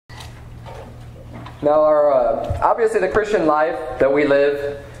Now, obviously the Christian life that we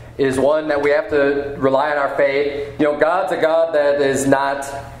live is one that we have to rely on our faith. God's a God that is not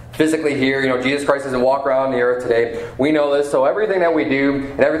physically here. Jesus Christ doesn't walk around the earth today. We know this, so everything that we do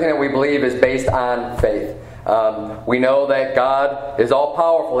and everything that we believe is based on faith. We know that God is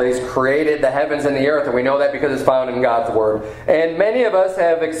all-powerful. He's created the heavens and the earth, and we know that because it's found in God's Word. And many of us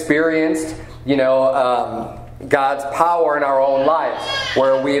have experienced, God's power in our own lives,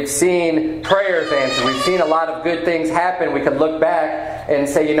 where we've seen prayers answered. We've seen a lot of good things happen. We can look back and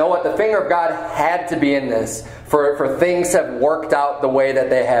say, you know what, the finger of God had to be in this for things to have worked out the way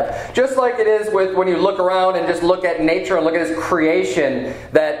that they have. Just like it is with when you look around and just look at nature and look at His creation,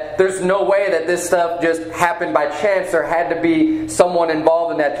 that there's no way that this stuff just happened by chance. There had to be someone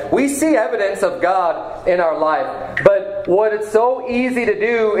involved in that. We see evidence of God in our life. But what it's so easy to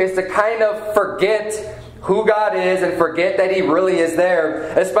do is to kind of forget who God is and forget that He really is there,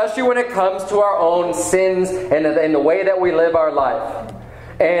 especially when it comes to our own sins and the way that we live our life.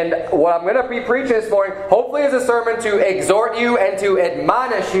 And what I'm going to be preaching this morning, hopefully, is a sermon to exhort you and to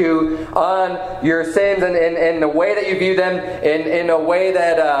admonish you on your sins and the way that you view them in a way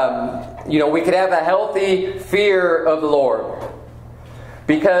that we could have a healthy fear of the Lord.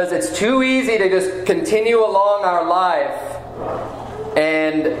 Because it's too easy to just continue along our life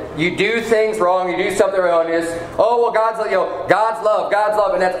and you do things wrong, you do something wrong, and you just, God's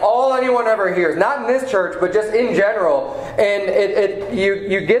love, and that's all anyone ever hears. Not in this church, but just in general. And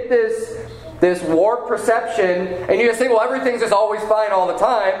you get this warped perception, and you just think, well, everything's just always fine all the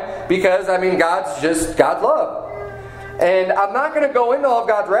time, because, God's love. And I'm not going to go into all of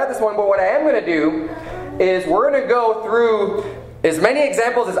God's wrath this morning, but what I am going to do is we're going to go through as many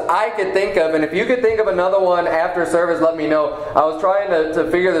examples as I could think of, and if you could think of another one after service, let me know. I was trying to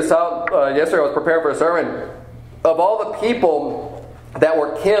figure this out yesterday. I was preparing for a sermon. Of all the people that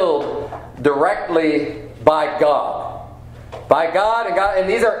were killed directly by God. By God, and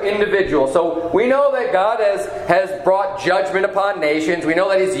these are individuals. So we know that God has brought judgment upon nations. We know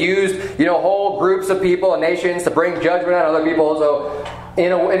that He's used whole groups of people and nations to bring judgment on other people. So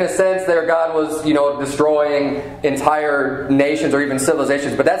in a sense, there God was, destroying entire nations or even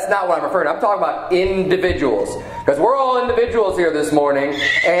civilizations. But that's not what I'm referring to. I'm talking about individuals. Because we're all individuals here this morning.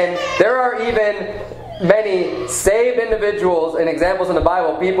 And there are even many saved individuals and examples in the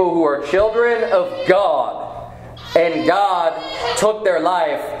Bible, people who are children of God. And God took their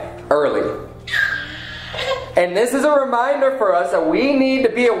life early. And this is a reminder for us that we need to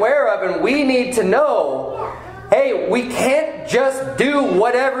be aware of, and we need to know, hey, we can't just do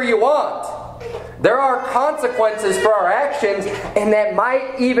whatever you want. There are consequences for our actions, and that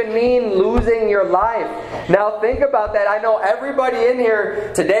might even mean losing your life. Now think about that. I know everybody in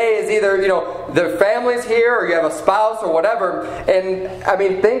here today is either, their family's here, or you have a spouse or whatever.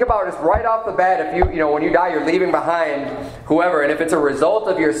 And think about it right off the bat. If when you die, you're leaving behind whoever. And if it's a result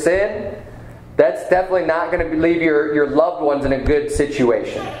of your sin, that's definitely not going to leave your loved ones in a good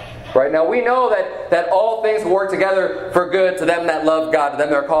situation. Right? Now we know that all things work together for good to them that love God, to them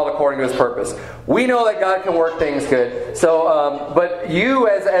that are called according to His purpose. We know that God can work things good. So, but you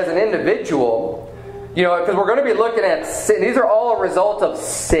as an individual, because we're going to be looking at sin. These are all a result of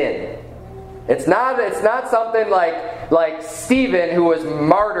sin. It's not something like Stephen, who was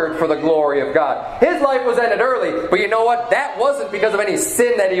martyred for the glory of God. His life was ended early, but you know what? That wasn't because of any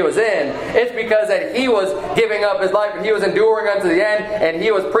sin that he was in. It's because that he was giving up his life and he was enduring unto the end, and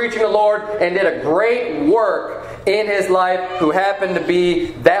he was preaching the Lord and did a great work in his life, who happened to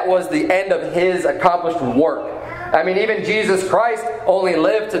be, that was the end of his accomplished work. Even Jesus Christ only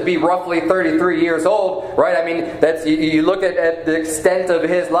lived to be roughly 33 years old, right? That's you look at the extent of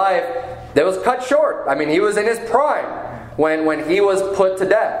his life. That was cut short. He was in his prime when he was put to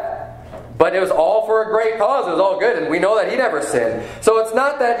death. But it was all for a great cause. It was all good, and we know that he never sinned. So it's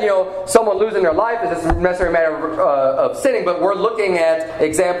not that someone losing their life is necessarily a matter of sinning, but we're looking at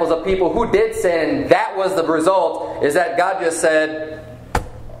examples of people who did sin, and that was the result, is that God just said,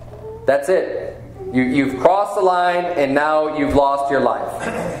 that's it. You've crossed the line, and now you've lost your life.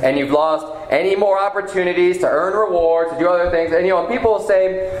 And you've lost any more opportunities to earn rewards, to do other things. And people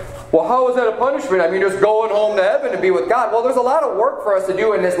say, well, how is that a punishment? Just going home to heaven to be with God. Well, there's a lot of work for us to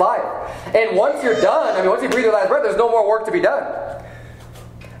do in this life. And once you're done, once you breathe your last breath, there's no more work to be done.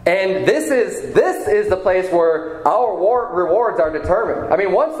 And this is the place where our rewards are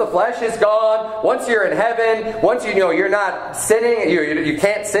determined. Once the flesh is gone, once you're in heaven, once you're not sinning, you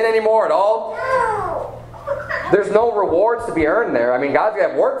can't sin anymore at all. There's no rewards to be earned there. God's going to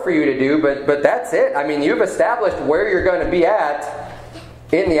have work for you to do, but that's it. You've established where you're going to be at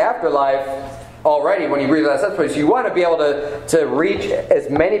in the afterlife, already when you read that sentence. You want to be able to reach as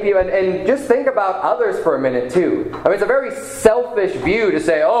many people. And just think about others for a minute, too. I mean, it's a very selfish view to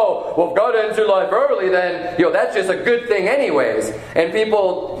say, oh, well, if God ends your life early, then, that's just a good thing anyways. And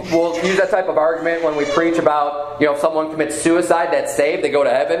people will use that type of argument when we preach about, if someone commits suicide that's saved, they go to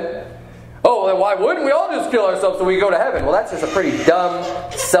heaven. Oh, well, then why wouldn't we all just kill ourselves so we go to heaven? Well, that's just a pretty dumb,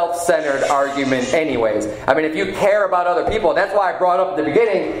 self-centered argument anyways. I mean, if you care about other people, and that's why I brought up at the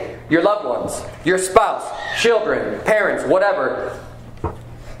beginning, your loved ones, your spouse, children, parents, whatever,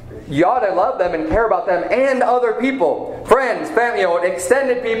 you ought to love them and care about them and other people, friends, family,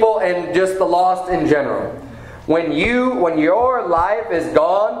 extended people, and just the lost in general. When your life is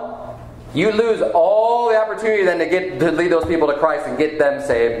gone, you lose all the opportunity then to lead those people to Christ and get them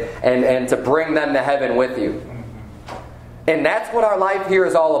saved and to bring them to heaven with you. And that's what our life here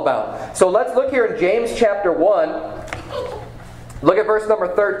is all about. So let's look here in James chapter 1. Look at verse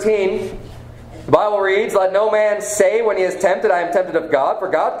number 13. The Bible reads, "Let no man say when he is tempted, I am tempted of God. For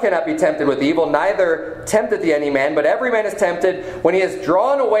God cannot be tempted with evil, neither tempteth he any man. But every man is tempted when he is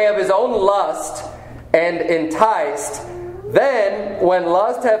drawn away of his own lust and enticed. Then, when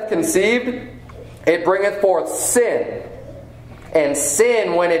lust hath conceived, it bringeth forth sin. And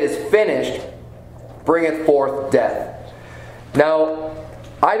sin, when it is finished, bringeth forth death." Now,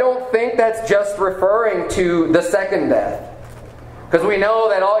 I don't think that's just referring to the second death. Because we know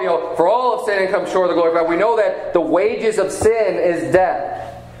that for all of sin comes short of the glory of God. We know that the wages of sin is death.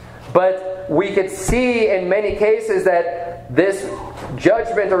 But we could see in many cases that this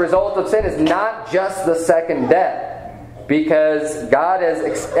judgment, the result of sin, is not just the second death. Because God has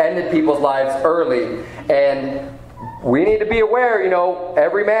extended people's lives early. And we need to be aware,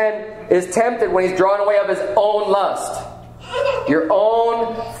 every man is tempted when he's drawn away of his own lust. Your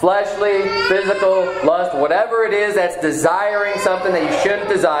own fleshly, physical lust, whatever it is that's desiring something that you shouldn't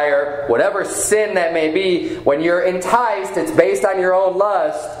desire, whatever sin that may be, when you're enticed, it's based on your own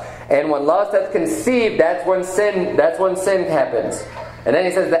lust. And when lust hath conceived, that's when sin happens. And then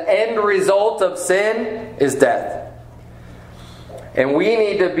he says the end result of sin is death. And we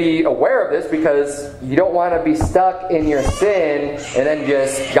need to be aware of this because you don't want to be stuck in your sin and then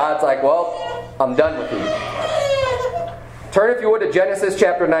God's like, well, I'm done with you. Turn, if you would, to Genesis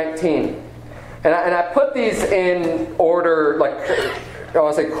chapter 19. And I put these in order, I don't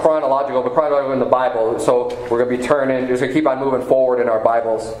want to say chronological, but chronological in the Bible. So we're going to be just going to keep on moving forward in our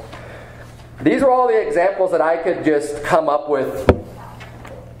Bibles. These are all the examples that I could just come up with.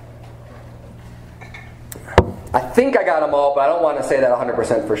 I think I got them all, but I don't want to say that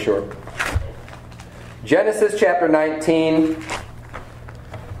 100% for sure. Genesis chapter 19.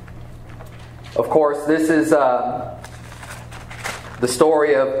 Of course, this is the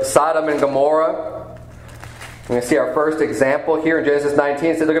story of Sodom and Gomorrah. We're going to see our first example here in Genesis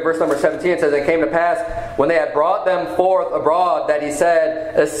 19. So look at verse number 17. It says, "It came to pass, when they had brought them forth abroad, that he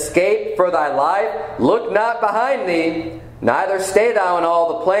said, Escape for thy life, look not behind thee, neither stay thou in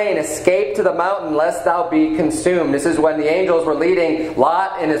all the plain. Escape to the mountain, lest thou be consumed." This is when the angels were leading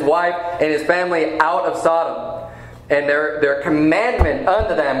Lot and his wife and his family out of Sodom. And their commandment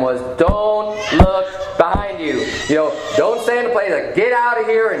unto them was, don't look behind you. Don't stay in the place. Get out of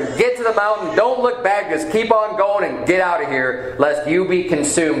here and get to the mountain. Don't look back. Just keep on going and get out of here, lest you be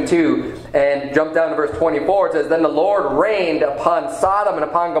consumed too. And jump down to verse 24. It says, "Then the Lord rained upon Sodom and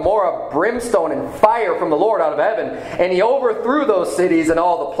upon Gomorrah brimstone and fire from the Lord out of heaven. And he overthrew those cities and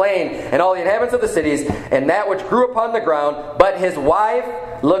all the plain and all the inhabitants of the cities and that which grew upon the ground. But his wife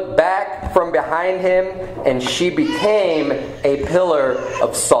looked back from behind him, and she became a pillar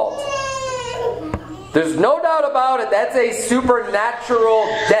of salt." There's no doubt about it. That's a supernatural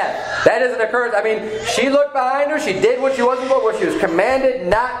death. That is an occurrence. I mean, she looked behind her. She did what she wasn't supposed to, what she was commanded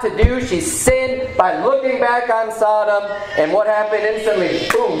not to do. She sinned by looking back on Sodom. And what happened instantly?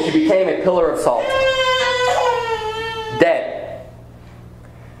 Boom, she became a pillar of salt. Dead.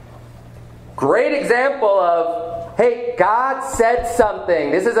 Great example of, hey, God said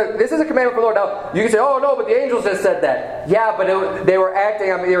something. This is a commandment from the Lord. Now, you can say, oh, no, but the angels just said that. Yeah, but they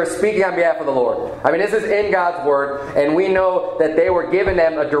were speaking on behalf of the Lord. I mean, this is in God's Word, and we know that they were giving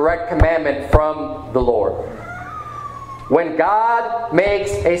them a direct commandment from the Lord. When God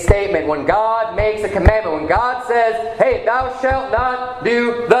makes a statement, when God makes a commandment, when God says, hey, thou shalt not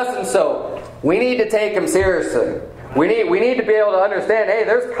do thus and so, we need to take Him seriously. We need to be able to understand, hey,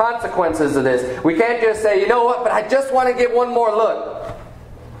 there's consequences to this. We can't just say, you know what, but I just want to get one more look.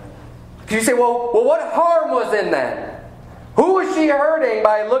 You say, well, what harm was in that? Who was she hurting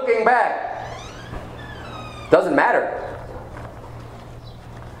by looking back? Doesn't matter.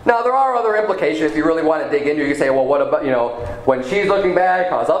 Now, there are other implications if you really want to dig into it. You say, well, what about, when she's looking back,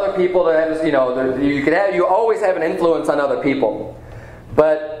 cause other people to have, you always have an influence on other people.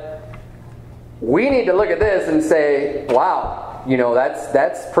 But we need to look at this and say, wow,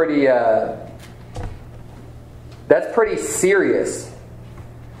 that's pretty serious.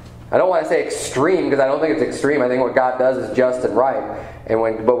 I don't want to say extreme, because I don't think it's extreme. I think what God does is just and right.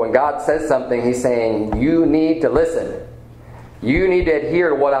 But when God says something, He's saying, you need to listen. You need to adhere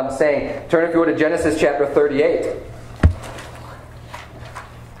to what I'm saying. Turn, if you would, to Genesis chapter 38.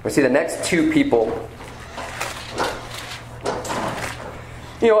 We see the next two people.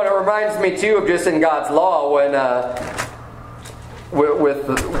 And it reminds me too of just in God's law when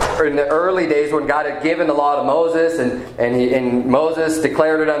in the early days when God had given the law to Moses, and Moses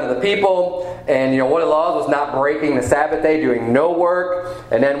declared it unto the people, and one of the laws was not breaking the Sabbath day, doing no work.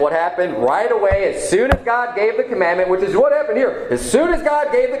 And then what happened? Right away, as soon as God gave the commandment, which is what happened here, as soon as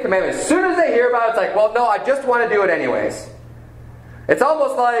God gave the commandment, as soon as they hear about it, it's like, well, no, I just want to do it anyways. It's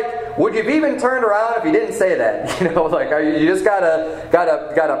almost like, would you have even turned around if you didn't say that? You just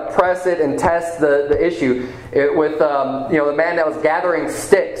gotta press it and test the issue. With the man that was gathering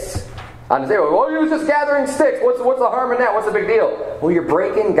sticks on the table. Well, he was just gathering sticks. What's the harm in that? What's the big deal? Well, you're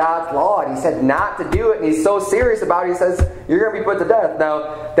breaking God's law, and He said not to do it, and He's so serious about it. He says you're going to be put to death.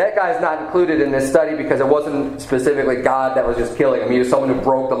 Now, that guy's not included in this study because it wasn't specifically God that was just killing him. He was someone who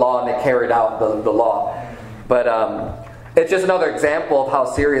broke the law, and they carried out the law. But it's just another example of how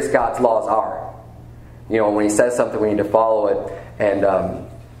serious God's laws are. When He says something, we need to follow it.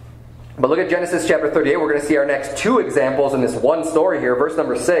 But look at Genesis chapter 38. We're going to see our next two examples in this one story here. Verse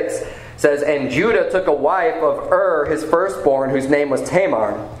number 6 says, and Judah took a wife of his firstborn, whose name was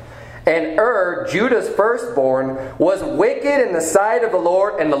Tamar. And Judah's firstborn, was wicked in the sight of the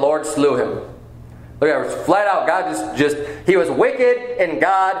Lord, and the Lord slew him. Look at it, flat out. God he was wicked, and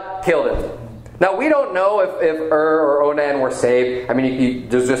God killed him. Now, we don't know if or Onan were saved. I mean,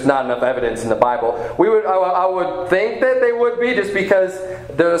 there's just not enough evidence in the Bible. I would think that they would be, just because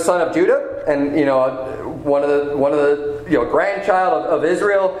they're the son of Judah, and one of the grandchild of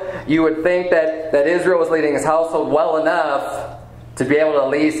Israel. You would think that Israel was leading his household well enough to be able to at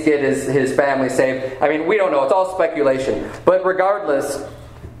least get his family saved. I mean, we don't know. It's all speculation. But regardless,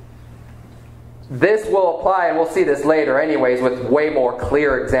 this will apply, and we'll see this later anyways, with way more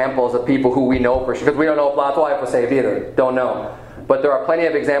clear examples of people who we know for sure. Because we don't know if Lot's wife was saved either. Don't know. But there are plenty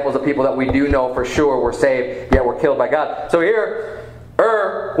of examples of people that we do know for sure were saved, yet were killed by God. So here,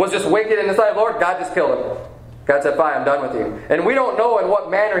 was just wicked in the sight of the Lord. God just killed him. God said, fine, I'm done with you. And we don't know in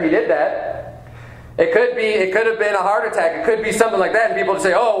what manner He did that. It could have been a heart attack. It could be something like that. And people would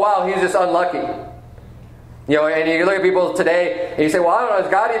say, oh, wow, he's just unlucky. And you look at people today, and you say, well, I don't know,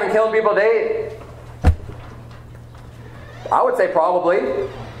 is God even killing people today? I would say probably.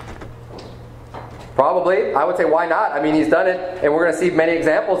 Probably. I would say, why not? I mean, He's done it, and we're going to see many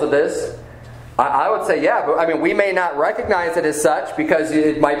examples of this. I would say, yeah, but I mean, we may not recognize it as such, because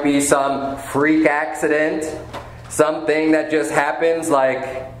it might be some freak accident, something that just happens,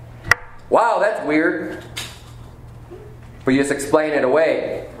 like, wow, that's weird. But you just explain it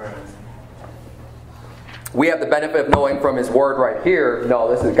away. We have the benefit of knowing from His Word right here, no,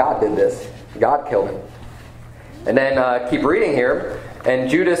 this is God did this. God killed him. And then keep reading here. And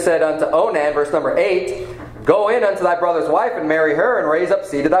Judah said unto Onan, verse number 8, go in unto thy brother's wife, and marry her, and raise up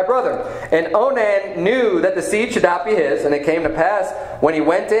seed to thy brother. And Onan knew that the seed should not be his. And it came to pass, when he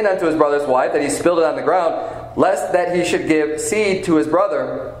went in unto his brother's wife, that he spilled it on the ground, lest that he should give seed to his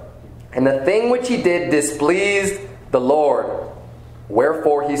brother. And the thing which he did displeased the Lord,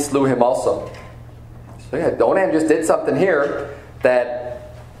 wherefore He slew him also. So yeah, Onan just did something here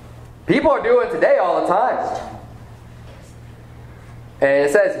that people are doing today all the time. And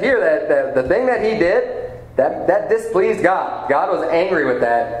it says here that the thing that he did, that displeased God. God was angry with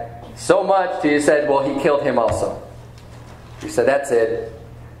that so much He said, well, He killed him also. He said, that's it.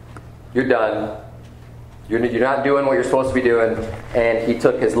 You're done. You're not doing what you're supposed to be doing. And He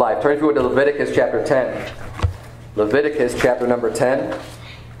took his life. Turn if you would to Leviticus chapter 10. Leviticus chapter number 10.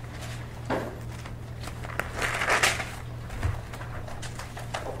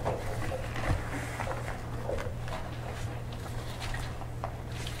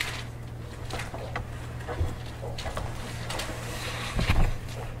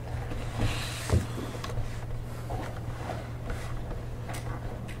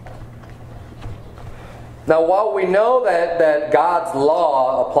 Now, while we know that God's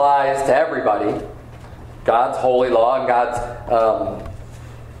law applies to everybody, God's holy law and God's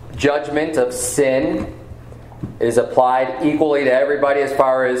judgment of sin is applied equally to everybody as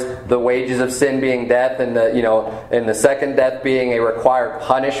far as the wages of sin being death, and the second death being a required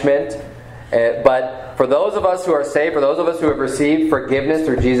punishment. But for those of us who are saved, for those of us who have received forgiveness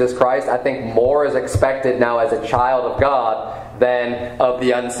through Jesus Christ, I think more is expected now as a child of God than of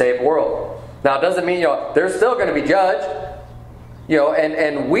the unsaved world. Now, it doesn't mean they're still going to be judged.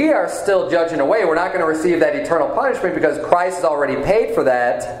 And we are still judged in a way. We're not going to receive that eternal punishment because Christ has already paid for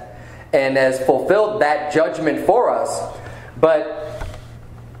that and has fulfilled that judgment for us. But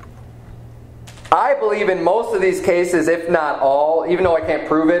I believe in most of these cases, if not all, even though I can't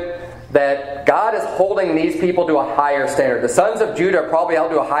prove it, that God is holding these people to a higher standard. The sons of Judah are probably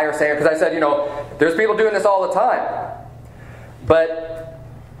held to a higher standard because I said, there's people doing this all the time. But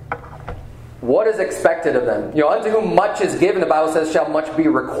what is expected of them? Unto whom much is given, the Bible says, shall much be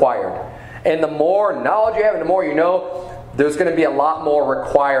required. And the more knowledge you have and the more you know, there's going to be a lot more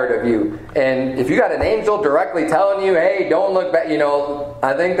required of you. And if you got an angel directly telling you, hey, don't look back,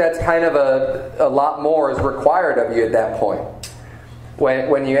 I think that's kind of a lot more is required of you at that point.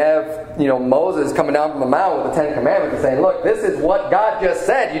 When you have, Moses coming down from the mountain with the Ten Commandments and saying, look, this is what God just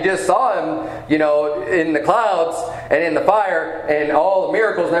said. You just saw him, in the clouds and in the fire and all the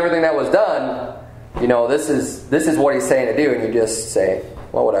miracles and everything that was done. This is what he's saying to do. And you just say,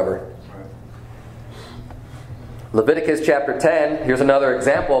 well, whatever. Leviticus chapter 10, here's another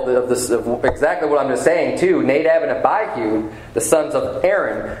example of this, of exactly what I'm just saying too. Nadab and Abihu, the sons of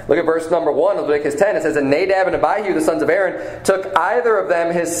Aaron. Look at verse number 1 of Leviticus 10. It says, and Nadab and Abihu, the sons of Aaron, took either of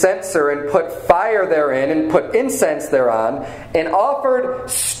them his censer and put fire therein and put incense thereon and offered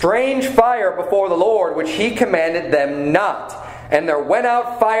strange fire before the Lord, which he commanded them not. And there went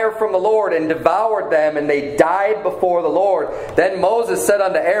out fire from the Lord and devoured them, and they died before the Lord. Then Moses said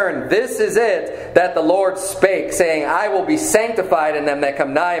unto Aaron, this is it that the Lord spake, saying, I will be sanctified in them that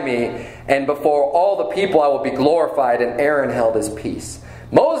come nigh me, and before all the people I will be glorified. And Aaron held his peace.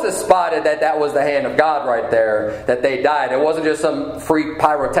 Moses spotted that was the hand of God right there, that they died. It wasn't just some freak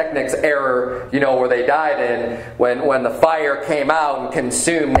pyrotechnics error, where they died in when the fire came out and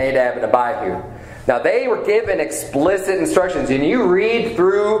consumed Nadab and Abihu. Now, they were given explicit instructions. And you read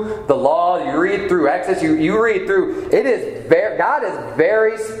through the law, you read through Exodus, you read through. God is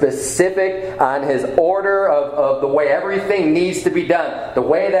very specific on His order of the way everything needs to be done. The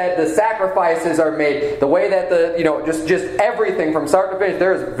way that the sacrifices are made. The way that just everything from start to finish.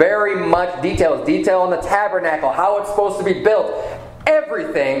 There's very much detail. Detail on the tabernacle, how it's supposed to be built.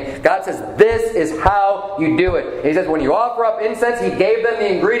 Everything, God says, this is how you do it. He says, when you offer up incense, He gave them the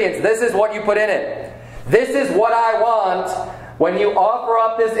ingredients. This is what you put in it. This is what I want when you offer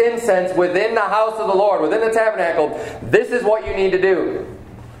up this incense within the house of the Lord, within the tabernacle. This is what you need to do.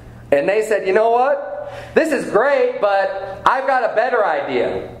 And they said, you know what? This is great, but I've got a better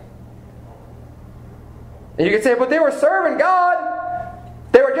idea. And you could say, but they were serving God.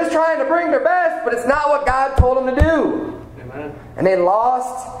 They were just trying to bring their best, but it's not what God told them to do. Amen. And they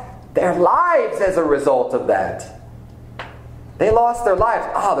lost their lives as a result of that. They lost their lives.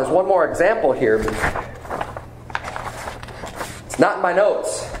 There's one more example here. It's not in my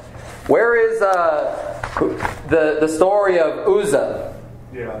notes. Where is the story of Uzzah?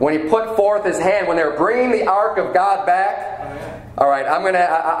 Yeah. When he put forth his hand, when they were bringing the ark of God back. All right,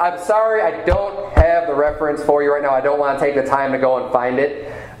 I'm sorry I don't have the reference for you right now. I don't want to take the time to go and find it.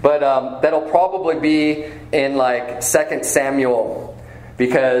 But that'll probably be in 2 Samuel.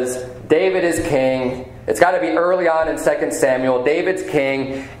 Because David is king. It's got to be early on in 2 Samuel. David's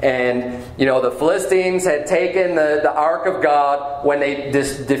king. And, the Philistines had taken the ark of God when they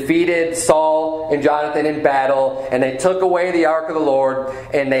defeated Saul and Jonathan in battle. And they took away the ark of the Lord.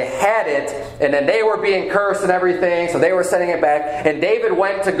 And they had it. And then they were being cursed and everything. So they were sending it back. And David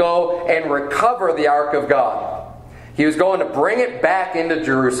went to go and recover the ark of God. He was going to bring it back into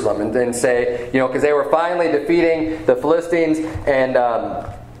Jerusalem and say, because they were finally defeating the Philistines. And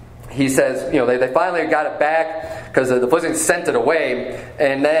he says, they finally got it back because the Philistines sent it away.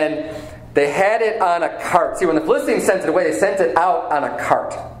 And then they had it on a cart. See, when the Philistines sent it away, they sent it out on a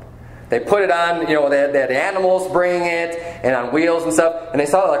cart. They put it on, they had the animals bringing it and on wheels and stuff. And they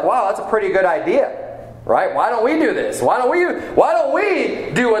saw it wow, that's a pretty good idea. Right? Why don't we do this? Why don't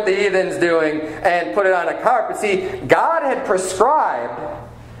we do what the heathen's doing and put it on a cart? But see, God had prescribed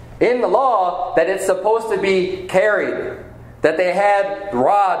in the law that it's supposed to be carried. That they had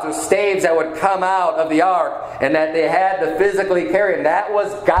rods or staves that would come out of the ark. And that they had to physically carry it. And that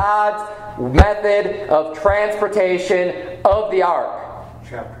was God's method of transportation of the ark.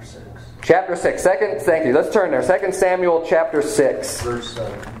 Chapter 6. Chapter 6. Thank you. Let's turn there. 2 Samuel chapter 6. Verse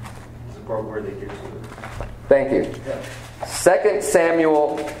 7 is the part where they get to it. Thank you. 2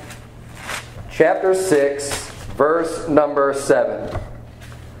 Samuel chapter 6. verse number 7.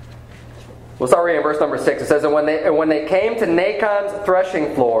 We'll start reading verse number 6. It says, And when they came to Nachon's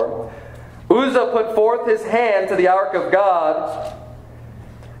threshing floor, Uzzah put forth his hand to the ark of God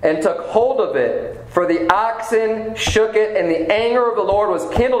and took hold of it. For the oxen shook it, and the anger of the Lord was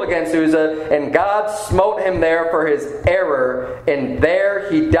kindled against Uzzah, and God smote him there for his error, and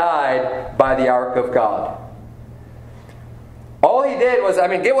there he died by the ark of God. All he did was,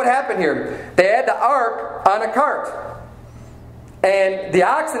 get what happened here. They had the ark on a cart. And the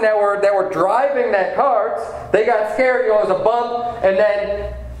oxen that were driving that cart, they got scared, it was a bump, and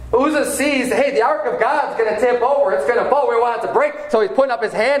then Uzzah sees, hey, the ark of God's going to tip over, it's going to fall, we want it to break, so he's putting up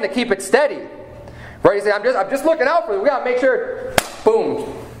his hand to keep it steady. Right? He's saying, I'm just looking out for it, we got to make sure,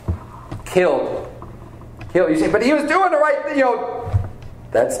 boom, killed. You see, but he was doing the right thing,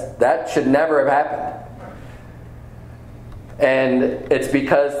 that should never have happened. And it's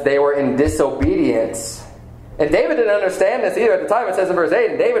because they were in disobedience. And David didn't understand this either at the time. It says in verse 8,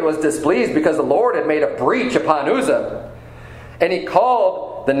 and David was displeased because the Lord had made a breach upon Uzzah. And he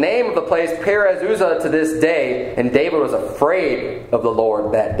called the name of the place Perez Uzzah to this day, and David was afraid of the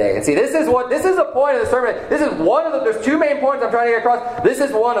Lord that day. And see, this is the point of the sermon. This is one of there's two main points I'm trying to get across. This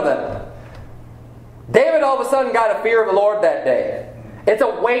is one of them. David all of a sudden got a fear of the Lord that day. It's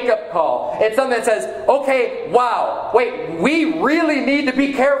a wake-up call. It's something that says, okay, wow, wait, we really need to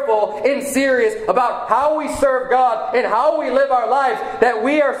be careful and serious about how we serve God and how we live our lives, that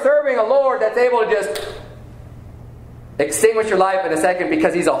we are serving a Lord that's able to just extinguish your life in a second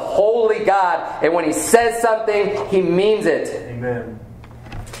because He's a holy God, and when He says something, He means it. Amen.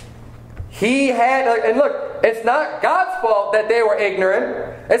 And look, it's not God's fault that they were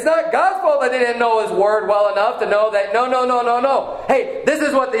ignorant. It's not God's fault that they didn't know His Word well enough to know that, no. Hey, this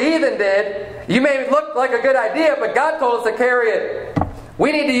is what the heathen did. You may look like a good idea, but God told us to carry it.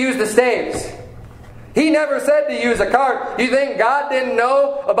 We need to use the staves. He never said to use a cart. You think God didn't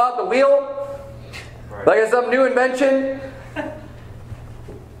know about the wheel? Right. Like it's some new invention?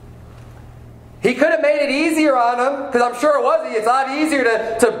 He could have made it easier on them, because I'm sure it was. It's a lot easier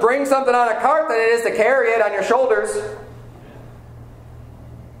to bring something on a cart than it is to carry it on your shoulders.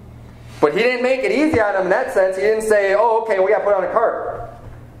 But He didn't make it easy on them in that sense. He didn't say, oh, okay, we got to put it on a cart.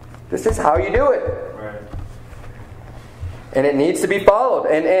 This is how you do it. Right. And it needs to be followed.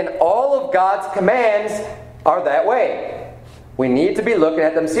 And all of God's commands are that way. We need to be looking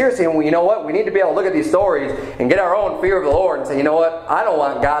at them seriously. And you know what? We need to be able to look at these stories and get our own fear of the Lord and say, you know what? I don't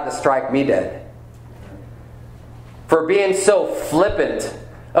want God to strike me dead for being so flippant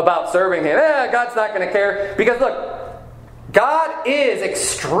about serving Him. God's not going to care. Because look, God is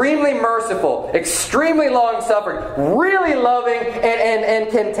extremely merciful, extremely long-suffering, really loving, and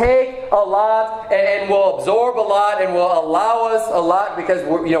can take a lot and will absorb a lot and will allow us a lot because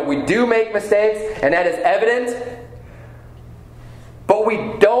we do make mistakes, and that is evident. But we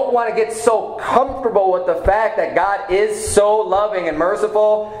don't want to get so comfortable with the fact that God is so loving and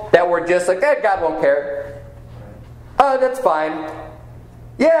merciful that we're just like, God won't care. That's fine.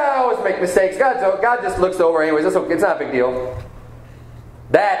 Yeah, I always make mistakes. God just looks over anyways. It's not a big deal.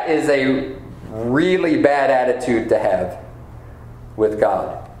 That is a really bad attitude to have with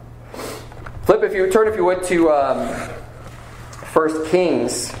God. Turn if you would to 1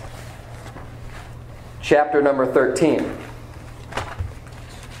 Kings chapter number 13.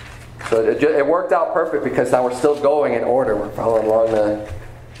 So it worked out perfect because now we're still going in order. We're following along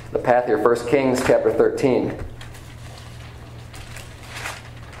the path here. 1 Kings chapter 13.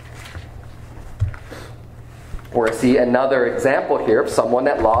 We're going to see another example here of someone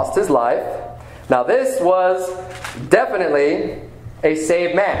that lost his life. Now this was definitely a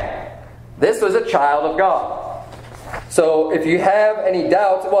saved man. This was a child of God. So if you have any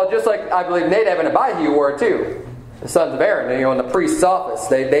doubts, well, just like I believe Nadab and Abihu were too, the sons of Aaron, in the priest's office,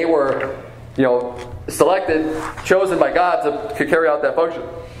 they were, selected, chosen by God to carry out that function.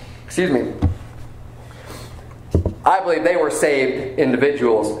 Excuse me. I believe they were saved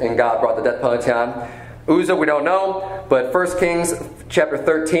individuals, and God brought the death penalty on. Uzzah, we don't know, but 1 Kings chapter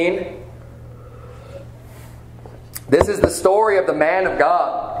 13. This is the story of the man of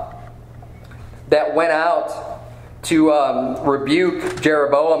God that went out to rebuke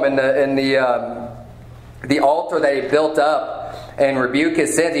Jeroboam in the altar that he built up and rebuke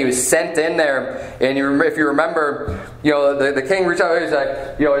his sins. He was sent in there, and if you remember, the king reached out. He's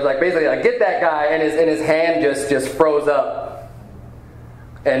like, basically like, get that guy, and his hand just froze up.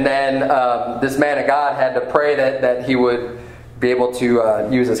 And then this man of God had to pray that he would be able to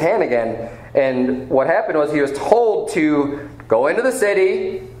use his hand again. And what happened was he was told to go into the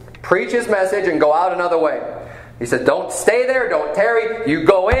city, preach his message, and go out another way. He says, don't stay there, don't tarry. You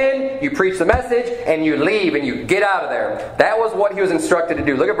go in, you preach the message, and you leave, and you get out of there. That was what he was instructed to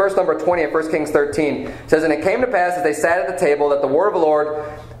do. Look at verse number 20 of 1 Kings 13. It says, and it came to pass as they sat at the table that the word of the Lord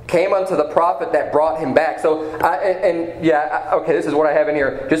came unto the prophet that brought him back. So, okay, this is what I have in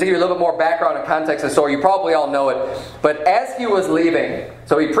here. Just to give you a little bit more background and context of the story. You probably all know it. But as he was leaving,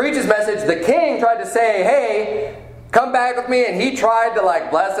 so he preached his message. The king tried to say, hey, come back with me. And he tried to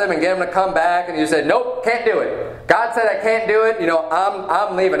bless him and get him to come back. And he said, nope, can't do it. God said I can't do it.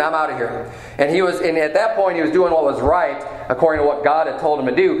 I'm leaving. I'm out of here. And at that point he was doing what was right according to what God had told him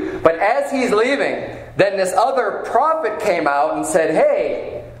to do. But as he's leaving, then this other prophet came out and said,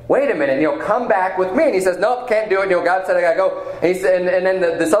 hey, wait a minute, come back with me. And he says, nope, can't do it. God said I gotta go. And he said, and then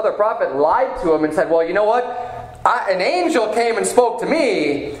this other prophet lied to him and said, well, you know what? An angel came and spoke to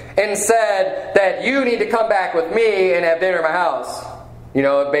me and said that you need to come back with me and have dinner at my house.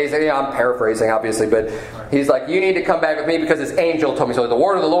 Basically, I'm paraphrasing, obviously, but he's like, you need to come back with me because this angel told me so. The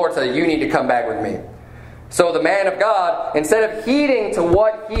word of the Lord said you need to come back with me. So the man of God, instead of heeding to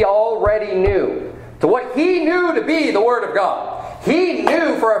what he already knew, to what he knew to be the word of God, he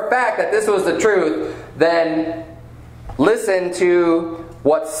knew for a fact that this was the truth, then listened to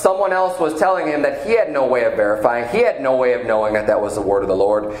what someone else was telling him that he had no way of verifying. He had no way of knowing that that was the word of the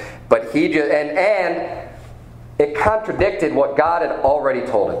Lord. But he just, and it contradicted what God had already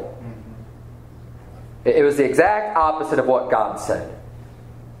told him. It was the exact opposite of what God said.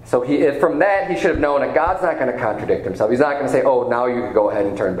 So from that, he should have known that God's not going to contradict himself. He's not going to say, oh, now you can go ahead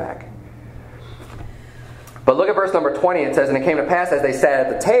and turn back. But look at verse number 20. It says, and it came to pass as they sat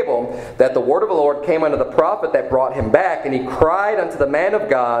at the table that the word of the Lord came unto the prophet that brought him back. And he cried unto the man of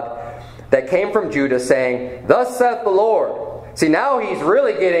God that came from Judah, saying, thus saith the Lord. See, now he's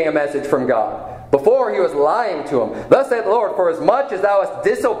really getting a message from God. Before he was lying to him. Thus saith the Lord, for as much as thou hast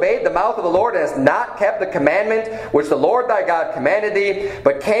disobeyed the mouth of the Lord, and hast not kept the commandment which the Lord thy God commanded thee,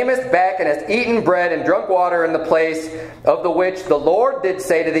 but camest back and hast eaten bread and drunk water in the place of the which the Lord did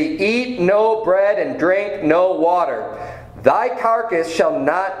say to thee, eat no bread and drink no water, thy carcass shall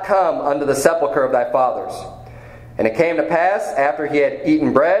not come unto the sepulchre of thy fathers. And it came to pass, after he had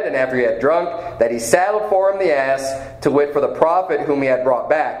eaten bread and after he had drunk, that he saddled for him the ass, to wit, for the prophet whom he had brought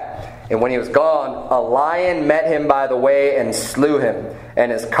back. And when he was gone, a lion met him by the way and slew him. And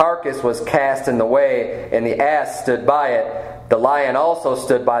his carcass was cast in the way, and the ass stood by it. The lion also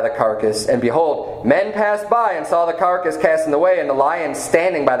stood by the carcass. And behold, men passed by and saw the carcass cast in the way, and the lion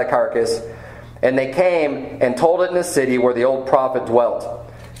standing by the carcass. And they came and told it in the city where the old prophet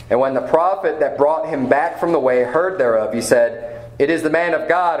dwelt. And when the prophet that brought him back from the way heard thereof, he said, it is the man of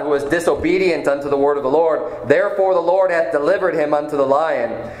God who was disobedient unto the word of the Lord. Therefore the Lord hath delivered him unto the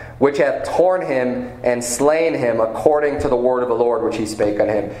lion, which hath torn him and slain him according to the word of the Lord which he spake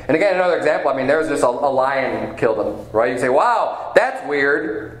unto him. And again, another example, there's just a lion killed him, right? You say, wow, that's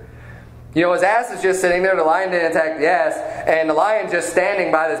weird. His ass is just sitting there, the lion didn't attack the ass, and the lion's just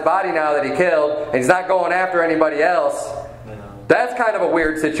standing by this body now that he killed, and he's not going after anybody else. That's kind of a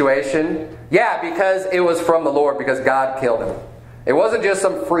weird situation. Yeah, because it was from the Lord, because God killed him. It wasn't just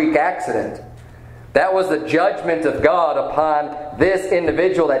some freak accident. That was the judgment of God upon this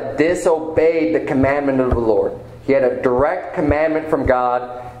individual that disobeyed the commandment of the Lord. He had a direct commandment from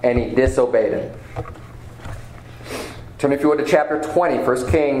God, and he disobeyed it. Turn, if you would, to chapter 20,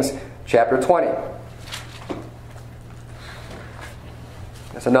 1 Kings chapter 20.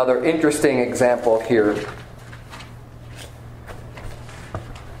 That's another interesting example here.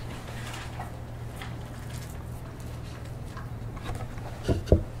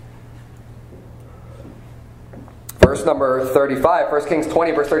 Verse number 35, 1 Kings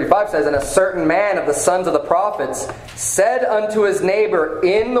 20, verse 35 says, and a certain man of the sons of the prophets said unto his neighbor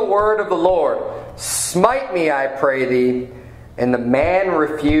in the word of the Lord, smite me, I pray thee. And the man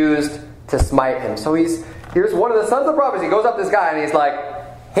refused to smite him. So here's one of the sons of the prophets. He goes up to this guy and he's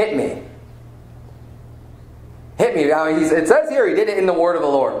like, hit me. Hit me. It says here he did it in the word of the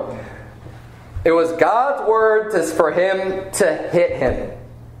Lord. It was God's word for him to hit him.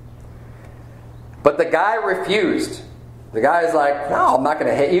 But the guy refused. The guy is like, no, I'm not going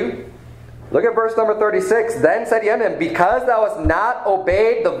to hit you. Look at verse number 36. Then said he unto him, because thou hast not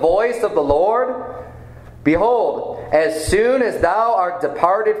obeyed the voice of the Lord, behold, as soon as thou art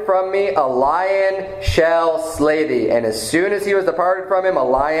departed from me, a lion shall slay thee. And as soon as he was departed from him, a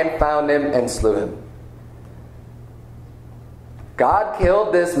lion found him and slew him. God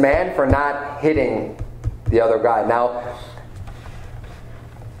killed this man for not hitting the other guy. Now,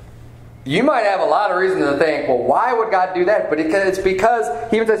 you might have a lot of reason to think, well, why would God do that? But it's because,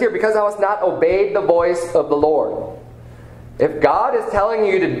 he even says here, because thou hast not obeyed the voice of the Lord. If God is telling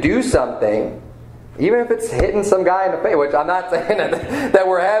you to do something, Even if it's hitting some guy in the face, which I'm not saying that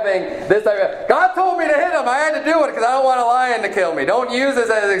we're having this type of, God told me to hit him, I had to do it because I don't want a lion to kill me. Don't use this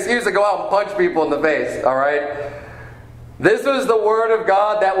as an excuse to go out and punch people in the face, all right? This was the Word of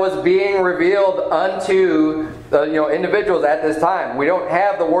God that was being revealed unto individuals at this time. We don't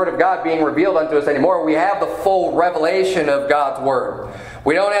have the Word of God being revealed unto us anymore. We have the full revelation of God's Word.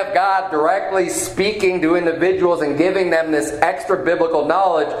 We don't have God directly speaking to individuals and giving them this extra biblical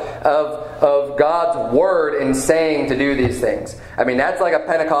knowledge of God's Word and saying to do these things. I mean, that's like a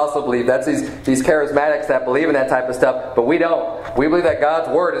Pentecostal belief. That's these charismatics that believe in that type of stuff. But we don't. We believe that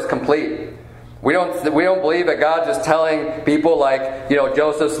God's Word is complete. We don't believe that God's just telling people like,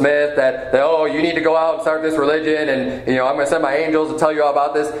 Joseph Smith that oh, you need to go out and start this religion and, I'm going to send my angels to tell you all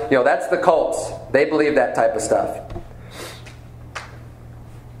about this. That's the cults. They believe that type of stuff.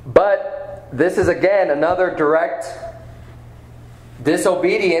 But this is, again, another direct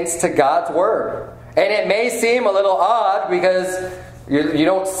disobedience to God's Word. And it may seem a little odd because you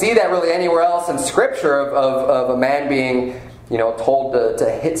don't see that really anywhere else in Scripture of a man being told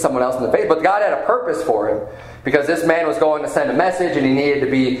to hit someone else in the face. But God had a purpose for him. Because this man was going to send a message and he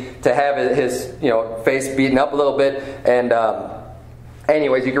needed to have his face beaten up a little bit. And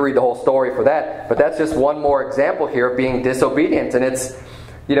anyways, you can read the whole story for that. But that's just one more example here of being disobedient. And it's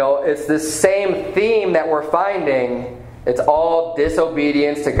this same theme that we're finding. It's all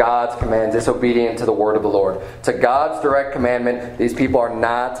disobedience to God's commands, disobedience to the word of the Lord. To God's direct commandment, these people are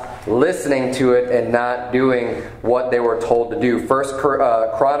not listening to it and not doing what they were told to do. First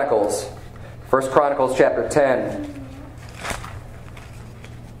Chronicles chapter 10.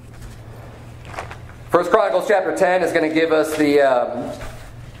 1 Chronicles chapter 10 is going to give us the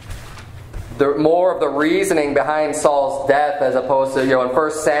more of the reasoning behind Saul's death, as opposed to in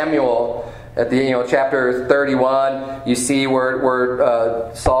 1 Samuel at the chapter 31, you see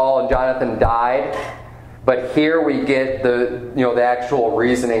where Saul and Jonathan died. But here we get the actual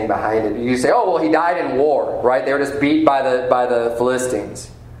reasoning behind it. You say, oh well, he died in war, right? They were just beat by the Philistines.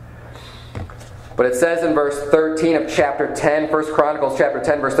 But it says in verse 13 of chapter 10, 1 Chronicles chapter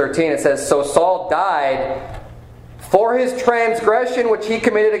 10, verse 13, it says, so Saul died for his transgression which he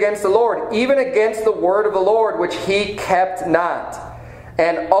committed against the Lord, even against the word of the Lord which he kept not,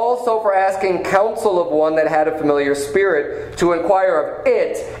 and also for asking counsel of one that had a familiar spirit, to inquire of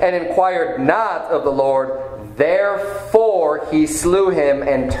it, and inquired not of the Lord. Therefore he slew him,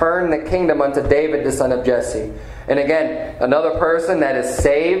 and turned the kingdom unto David the son of Jesse. And again, another person that is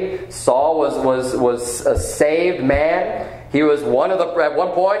saved. Saul was a saved man. He was at one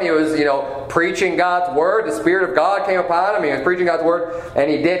point he was, preaching God's word. The Spirit of God came upon him. He was preaching God's word, and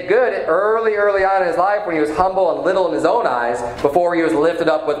he did good early on in his life when he was humble and little in his own eyes, before he was lifted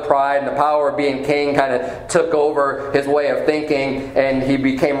up with pride and the power of being king kind of took over his way of thinking, and he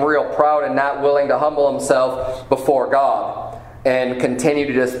became real proud and not willing to humble himself before God, and continued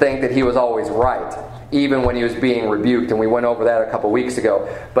to just think that he was always right, even when he was being rebuked. And we went over that a couple weeks ago.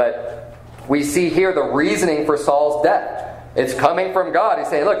 But we see here the reasoning for Saul's death. It's coming from God. He's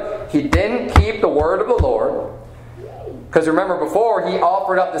saying, look, he didn't keep the word of the Lord. Because remember, before he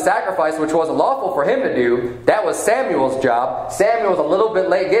offered up the sacrifice, which wasn't lawful for him to do. That was Samuel's job. Samuel was a little bit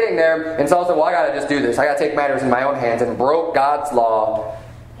late getting there. And Saul said, well, I got to just do this. I got to take matters in my own hands. And broke God's law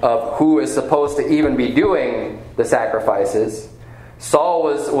of who is supposed to even be doing the sacrifices. Saul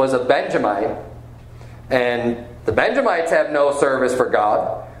was a Benjamite. And the Benjamites have no service for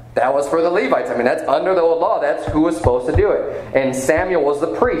God. That was for the Levites. I mean, that's under the old law. That's who was supposed to do it. And Samuel was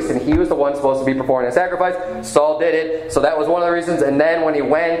the priest, and he was the one supposed to be performing the sacrifice. Saul did it. So that was one of the reasons. And then when he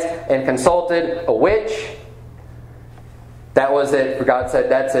went and consulted a witch, that was it. For God said,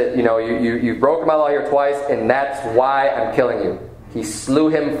 that's it. You've broken my law here twice, and that's why I'm killing you. He slew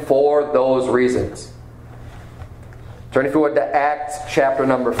him for those reasons. Turn if you would to Acts chapter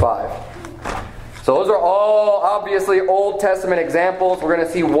number 5. So those are all obviously Old Testament examples. We're going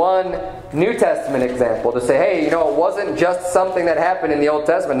to see one New Testament example to say, hey, it wasn't just something that happened in the Old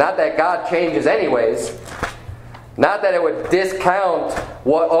Testament. Not that God changes anyways. Not that it would discount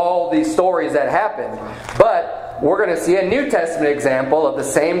what all these stories that happened. But we're going to see a New Testament example of the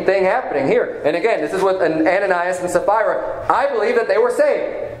same thing happening here. And again, this is with Ananias and Sapphira. I believe that they were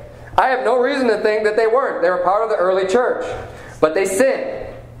saved. I have no reason to think that they weren't. They were part of the early church. But they sinned.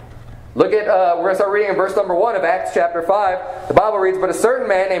 Look at, we're going to start reading in verse number 1 of Acts chapter 5. The Bible reads, but a certain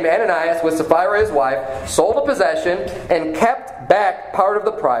man named Ananias with Sapphira his wife sold a possession and kept back part of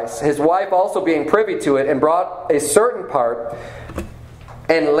the price, his wife also being privy to it, and brought a certain part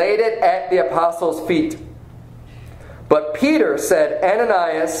and laid it at the apostles' feet. But Peter said,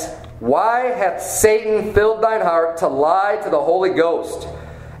 Ananias, why hath Satan filled thine heart to lie to the Holy Ghost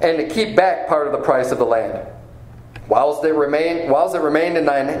and to keep back part of the price of the land. Whilst it remained, was it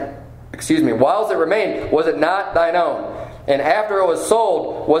not thine own? And after it was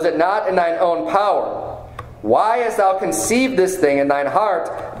sold, was it not in thine own power? Why hast thou conceived this thing in thine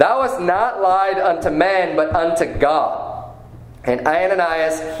heart? Thou hast not lied unto men, but unto God. And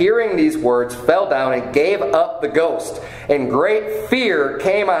Ananias, hearing these words, fell down and gave up the ghost. And great fear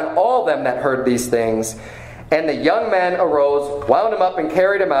came on all them that heard these things. And the young men arose, wound him up, and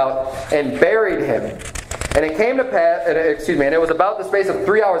carried him out, and buried him. And it came to pass, and it was about the space of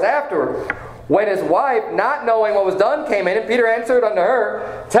 3 hours afterward, when his wife, not knowing what was done, came in, and Peter answered unto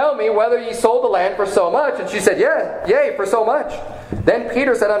her, Tell me whether ye sold the land for so much. And she said, Yea, for so much. Then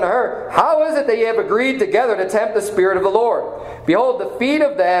Peter said unto her, How is it that ye have agreed together to tempt the Spirit of the Lord? Behold, the feet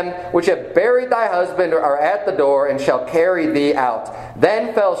of them which have buried thy husband are at the door, and shall carry thee out.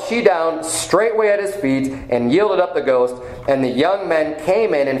 Then fell she down straightway at his feet, and yielded up the ghost. And the young men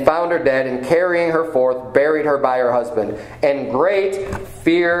came in, and found her dead, and carrying her forth, buried her by her husband. And great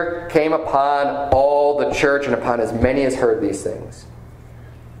fear came upon all the church, and upon as many as heard these things.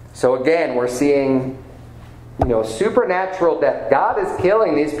 So again, we're seeing, supernatural death. God is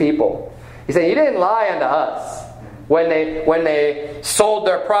killing these people. He's saying, you didn't lie unto us when they sold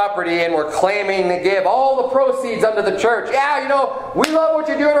their property and were claiming to give all the proceeds unto the church. Yeah, we love what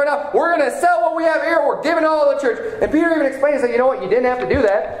you're doing right now. We're going to sell what we have here. We're giving it all to the church. And Peter even explains that, you know what? You didn't have to do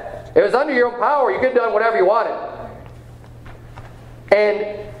that. It was under your own power. You could have done whatever you wanted.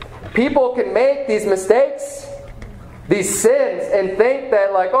 And people can make these mistakes, these sins, and think that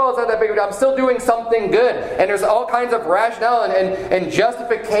it's not that big of a deal. I'm still doing something good. And there's all kinds of rationale and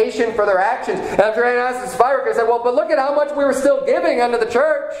justification for their actions. And I'm trying to ask this fire, I said, well, but look at how much we were still giving unto the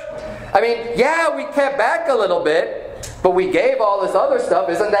church. I mean, yeah, we kept back a little bit, but we gave all this other stuff.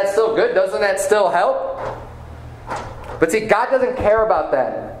 Isn't that still good? Doesn't that still help? But see, God doesn't care about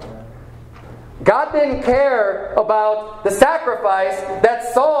that. God didn't care about the sacrifice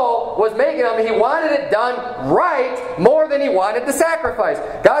that Saul was making. He wanted it done right more than he wanted the sacrifice.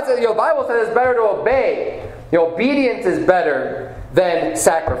 God said, the Bible says it's better to obey. Obedience is better than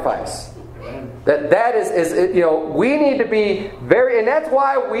sacrifice. That is we need to be very, and that's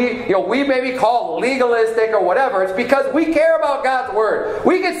why we may be called legalistic or whatever. It's because we care about God's Word.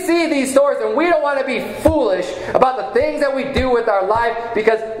 We can see these stories, and we don't want to be foolish about the things that we do with our life,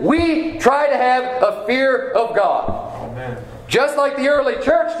 because we try to have a fear of God. Amen. Just like the early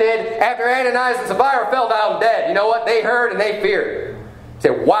church did after Ananias and Sapphira fell down dead. You know what? They heard and they feared. They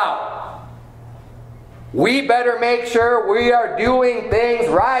said, wow, we better make sure we are doing things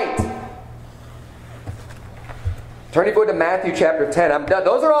right. Turn your book to Matthew chapter 10. I'm done.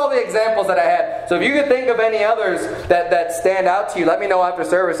 Those are all the examples that I had. So if you could think of any others that stand out to you, let me know after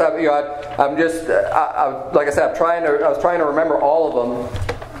service. Like I said, I was trying to remember all of them.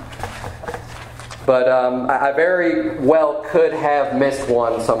 But I very well could have missed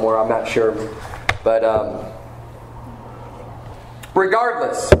one somewhere. I'm not sure. But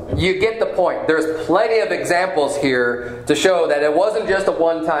regardless, you get the point. There's plenty of examples here to show that it wasn't just a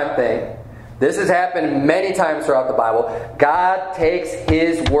one-time thing. This has happened many times throughout the Bible. God takes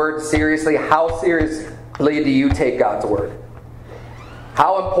His Word seriously. How seriously do you take God's Word?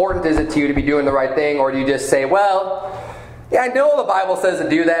 How important is it to you to be doing the right thing? Or do you just say, well, yeah, I know the Bible says to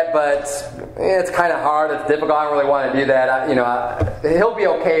do that, but it's kind of hard, it's difficult, I don't really want to do that. He'll be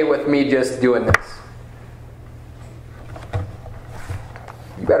okay with me just doing this.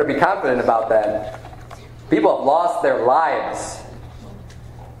 You better be confident about that. People have lost their lives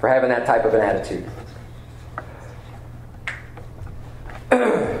for having that type of an attitude.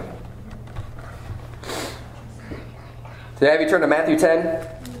 Today, have you turned to Matthew 10?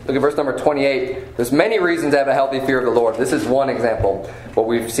 Look at verse number 28. There's many reasons to have a healthy fear of the Lord. This is one example, what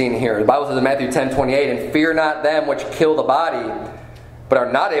we've seen here. The Bible says in Matthew 10:28, and fear not them which kill the body, but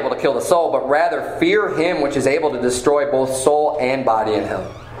are not able to kill the soul, but rather fear Him which is able to destroy both soul and body in hell.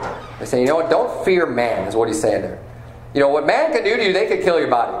 They say, don't fear man, is what he's saying there. What man can do to you, they could kill your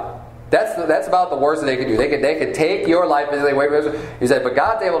body. That's about the worst that they could do. They could take your life physically away from you. He said, but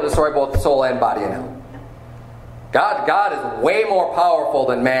God's able to destroy both soul and body in hell. God is way more powerful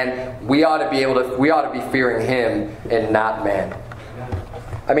than man. We ought to be fearing Him and not man.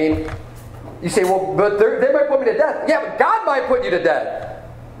 I mean, you say, well, but they might put me to death. Yeah, but God might put you to death.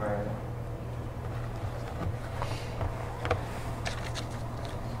 Right.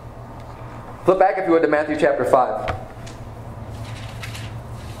 Flip back, if you would, to Matthew chapter 5.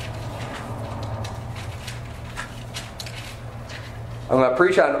 I'm going to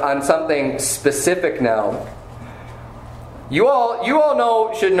preach on something specific now. You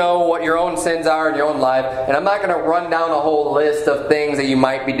all should know what your own sins are in your own life, and I'm not going to run down a whole list of things that you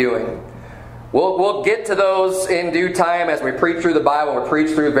might be doing. We'll get to those in due time as we preach through the Bible. We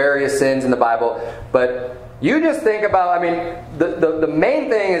preach through various sins in the Bible. But you just think about, the main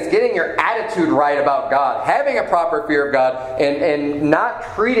thing is getting your attitude right about God. Having a proper fear of God and not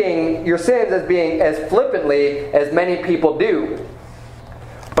treating your sins as being as flippantly as many people do.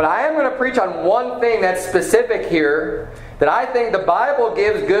 But I am going to preach on one thing that's specific here that I think the Bible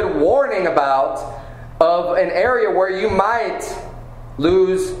gives good warning about, of an area where you might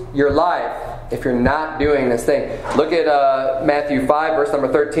lose your life if you're not doing this thing. Look at Matthew 5, verse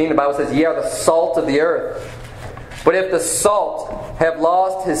number 13. The Bible says, "Ye are the salt of the earth. But if the salt have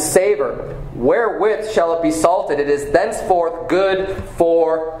lost his savor, wherewith shall it be salted? It is thenceforth good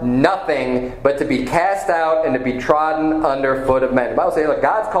for nothing, but to be cast out and to be trodden under foot of men." The Bible says, look,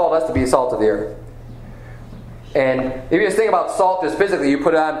 God's called us to be salt of the earth. And if you just think about salt just physically, you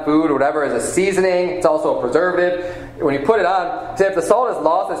put it on food or whatever as a seasoning. It's also a preservative. When you put it on, say if the salt has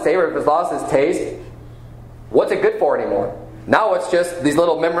lost its savor, if it's lost its taste, what's it good for anymore? Now it's just these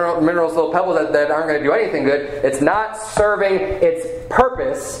little minerals, little pebbles that aren't going to do anything good. It's not serving its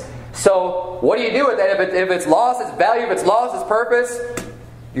purpose. So what do you do with that? If it's lost its value, if it's lost its purpose,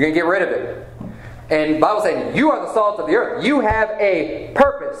 you're going to get rid of it. And the Bible's saying, you are the salt of the earth. You have a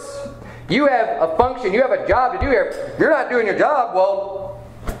purpose. You have a function. You have a job to do here. If you're not doing your job, well,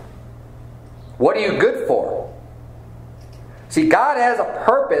 what are you good for? See, God has a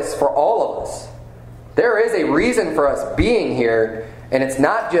purpose for all of us. There is a reason for us being here, and it's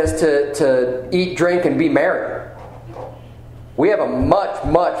not just to eat, drink, and be merry. We have a much,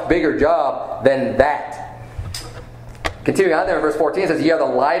 much bigger job than that. Continuing on there in verse 14, it says, "Ye are the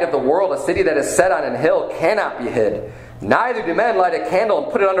light of the world. A city that is set on an hill cannot be hid. Neither do men light a candle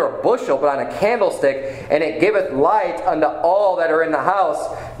and put it under a bushel, but on a candlestick, and it giveth light unto all that are in the house.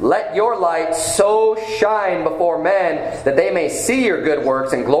 Let your light so shine before men, that they may see your good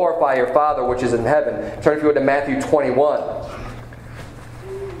works and glorify your Father which is in heaven." Turn if you would to Matthew 21.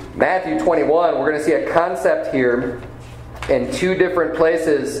 Matthew 21, we're going to see a concept here in two different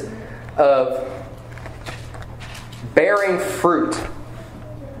places of bearing fruit.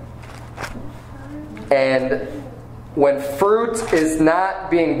 And when fruit is not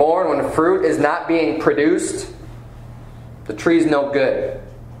being born, when fruit is not being produced, the tree's no good.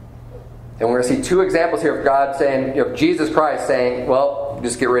 And we're going to see two examples here of God saying, Jesus Christ saying, well,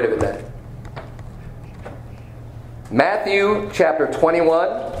 just get rid of it then. Matthew chapter 21,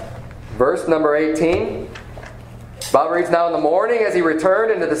 verse number 18. The Bible reads, "Now in the morning as he returned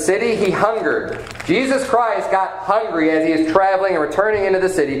into the city, he hungered." Jesus Christ got hungry as he is traveling and returning into the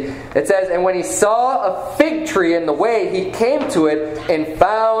city. It says, "And when he saw a fig tree in the way, he came to it and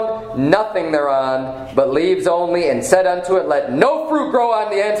found nothing thereon, but leaves only, and said unto it, Let no fruit grow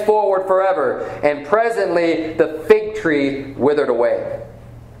on thee henceforward forever. And presently the fig tree withered away."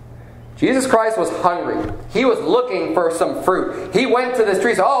 Jesus Christ was hungry. He was looking for some fruit. He went to this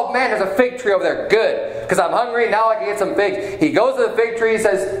tree and said, "Oh man, there's a fig tree over there. Good. Because I'm hungry, now I can get some figs." He goes to the fig tree and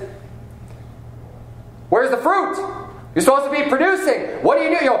says, "Where's the fruit? You're supposed to be producing. What do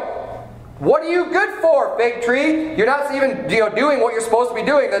you do? What are you good for, fig tree? You're not even doing what you're supposed to be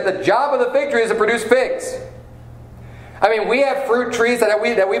doing. The job of the fig tree is to produce figs." We have fruit trees that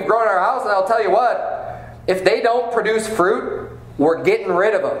we've grown in our house, and I'll tell you what, if they don't produce fruit, we're getting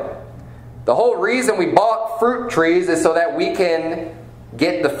rid of them. The whole reason we bought fruit trees is so that we can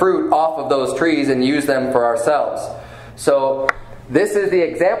get the fruit off of those trees and use them for ourselves. So this is the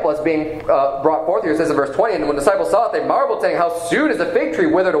example that's being brought forth here. It says in verse 20, "And when the disciples saw it, they marveled, saying, How soon is the fig tree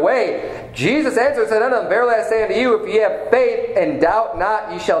withered away? Jesus answered and said unto them, Verily I say unto you, if ye have faith and doubt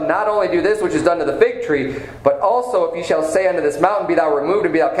not, ye shall not only do this which is done to the fig tree, but also if ye shall say unto this mountain, Be thou removed,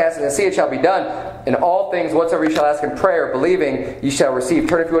 and be thou cast into the sea, it shall be done. In all things whatsoever ye shall ask in prayer, believing, ye shall receive."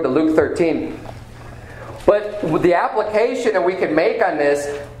 Turn if you would to Luke 13. But the application that we can make on this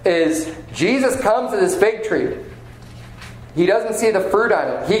is Jesus comes to this fig tree. He doesn't see the fruit on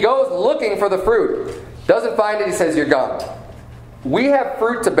it. He goes looking for the fruit. Doesn't find it. He says, "You're gone." We have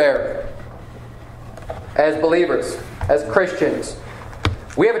fruit to bear as believers, as Christians.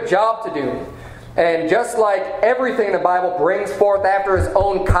 We have a job to do. And just like everything the Bible brings forth after its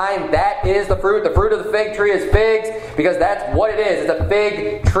own kind, that is the fruit. The fruit of the fig tree is figs, because that's what it is. It's a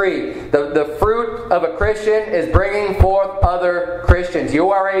fig tree. The fruit of a Christian is bringing forth other Christians.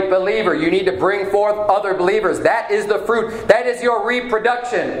 You are a believer. You need to bring forth other believers. That is the fruit. That is your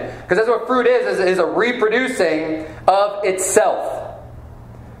reproduction. Because that's what fruit is a reproducing of itself.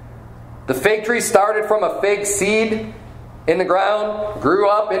 The fig tree started from a fig seed. in the ground, grew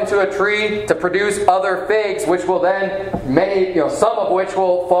up into a tree to produce other figs, which will then, some of which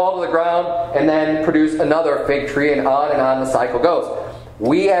will fall to the ground and then produce another fig tree, and on the cycle goes.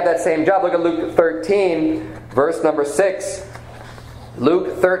 We have that same job. Look at Luke 13, verse number 6.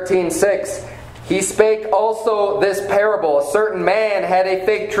 Luke 13:6. He spake also this parable. A certain man had a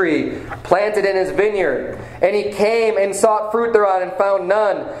fig tree planted in his vineyard, and he came and sought fruit thereon, and found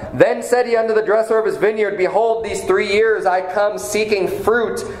none. Then said he unto the dresser of his vineyard, Behold, these 3 years I come seeking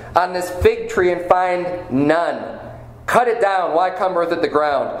fruit on this fig tree, and find none. Cut it down, why cumbereth it the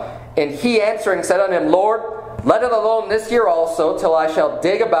ground? And he answering said unto him, Lord, let it alone this year also, till I shall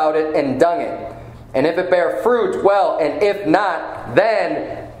dig about it and dung it. And if it bear fruit, well, and if not,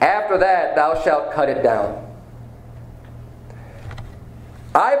 then after that thou shalt cut it down.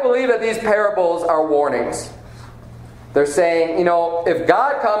 I believe that these parables are warnings. They're saying, if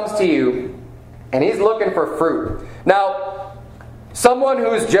God comes to you and He's looking for fruit. Now, someone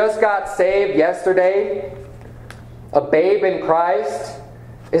who's just got saved yesterday, a babe in Christ,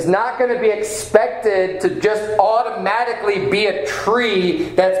 is not going to be expected to just automatically be a tree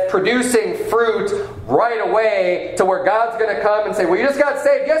that's producing fruit right away, to where God's going to come and say, well, you just got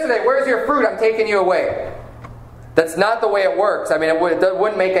saved yesterday. Where's your fruit? I'm taking you away. That's not the way it works. I mean, it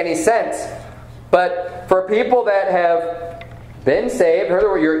wouldn't make any sense. But for people that have been saved, for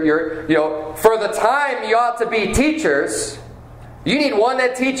the time you ought to be teachers, you need one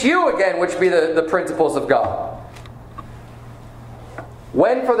that teach you again, which be the principles of God.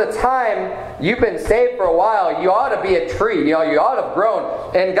 When for the time you've been saved for a while, you ought to be a tree. You ought to have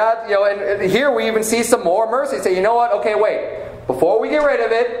grown. And God, and here we even see some more mercy. Say, you know what? Okay, wait. Before we get rid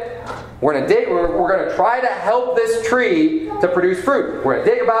of it, we're going to dig. We're going to try to help this tree to produce fruit. We're going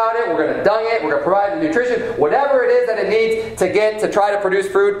to dig about it. We're going to dung it. We're going to provide the nutrition, whatever it is that it needs to try to produce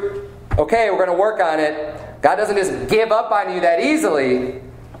fruit. Okay, we're going to work on it. God doesn't just give up on you that easily.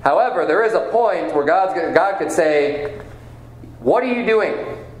 However, there is a point where God could say, what are you doing?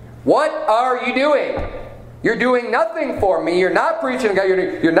 What are you doing? You're doing nothing for me. You're not preaching God.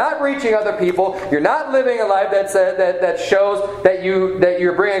 You're not reaching other people. You're not living a life that shows that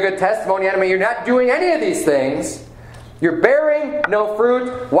you're bringing a good testimony out of me. You're not doing any of these things. You're bearing no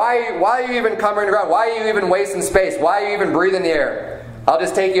fruit. Why are you even covering the ground? Why are you even wasting space? Why are you even breathing the air? I'll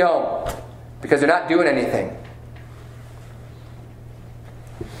just take you home. Because you're not doing anything.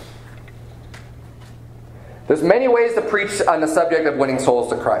 There's many ways to preach on the subject of winning souls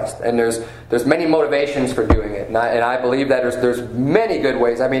to Christ. And there's many motivations for doing it. And I believe that there's many good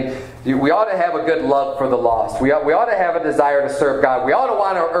ways. I mean, we ought to have a good love for the lost. We ought to have a desire to serve God. We ought to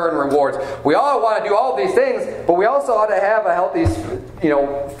want to earn rewards. We ought to want to do all these things. But we also ought to have a healthy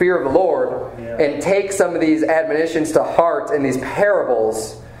fear of the Lord. Yeah. And take some of these admonitions to heart in these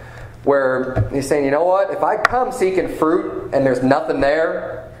parables, where He's saying, you know what? If I come seeking fruit and there's nothing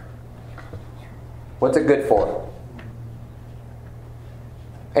there, what's it good for?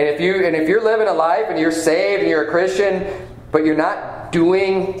 And if you're living a life and you're saved and you're a Christian, but you're not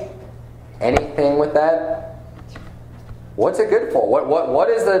doing anything with that, what's it good for? What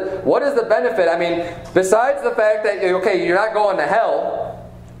is the benefit? I mean, besides the fact that you're not going to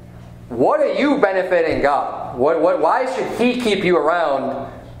hell, what are you benefiting God? Why should He keep you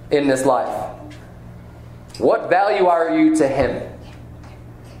around in this life? What value are you to Him?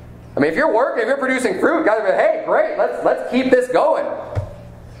 I mean, if you're working, if you're producing fruit, God will be, hey, great, let's keep this going.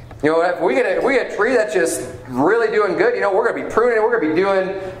 If we get a tree that's just really doing good, we're going to be pruning it, we're going to be doing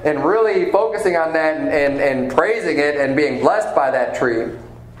and really focusing on that and praising it and being blessed by that tree.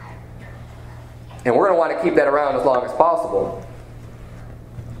 And we're going to want to keep that around as long as possible.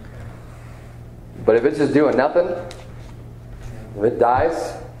 But if it's just doing nothing, if it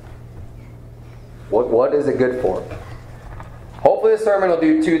dies, what is it good for? Hopefully this sermon will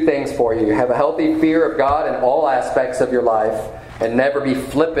do two things for you. Have a healthy fear of God in all aspects of your life, and never be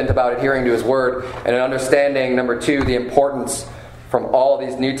flippant about adhering to His Word, and an understanding, number two, the importance from all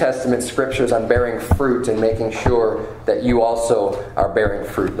these New Testament scriptures on bearing fruit and making sure that you also are bearing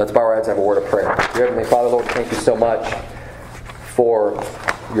fruit. Let's bow our heads and have a word of prayer. Dear Heavenly Father, Lord, thank you so much for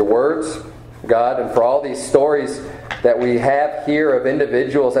your words, God, and for all these stories that we have here of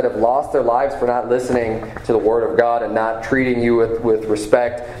individuals that have lost their lives for not listening to the Word of God and not treating you with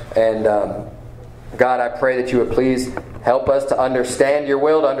respect. And God, I pray that you would please Help us to understand your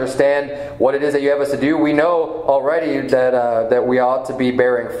will, to understand what it is that you have us to do. We know already that we ought to be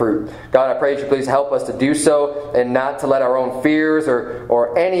bearing fruit. God, I pray that you please help us to do so and not to let our own fears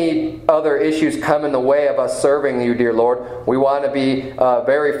or any other issues come in the way of us serving you, dear Lord. We want to be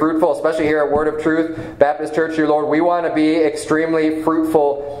very fruitful, especially here at Word of Truth Baptist Church, dear Lord. We want to be extremely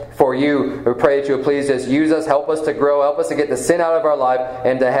fruitful for you. We pray that you would please just use us, help us to grow, help us to get the sin out of our life,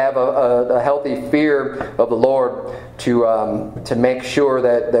 and to have a healthy fear of the Lord to make sure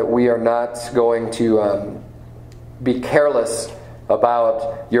that we are not going to be careless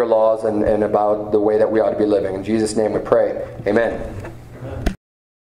about your laws and about the way that we ought to be living. In Jesus' name we pray. Amen.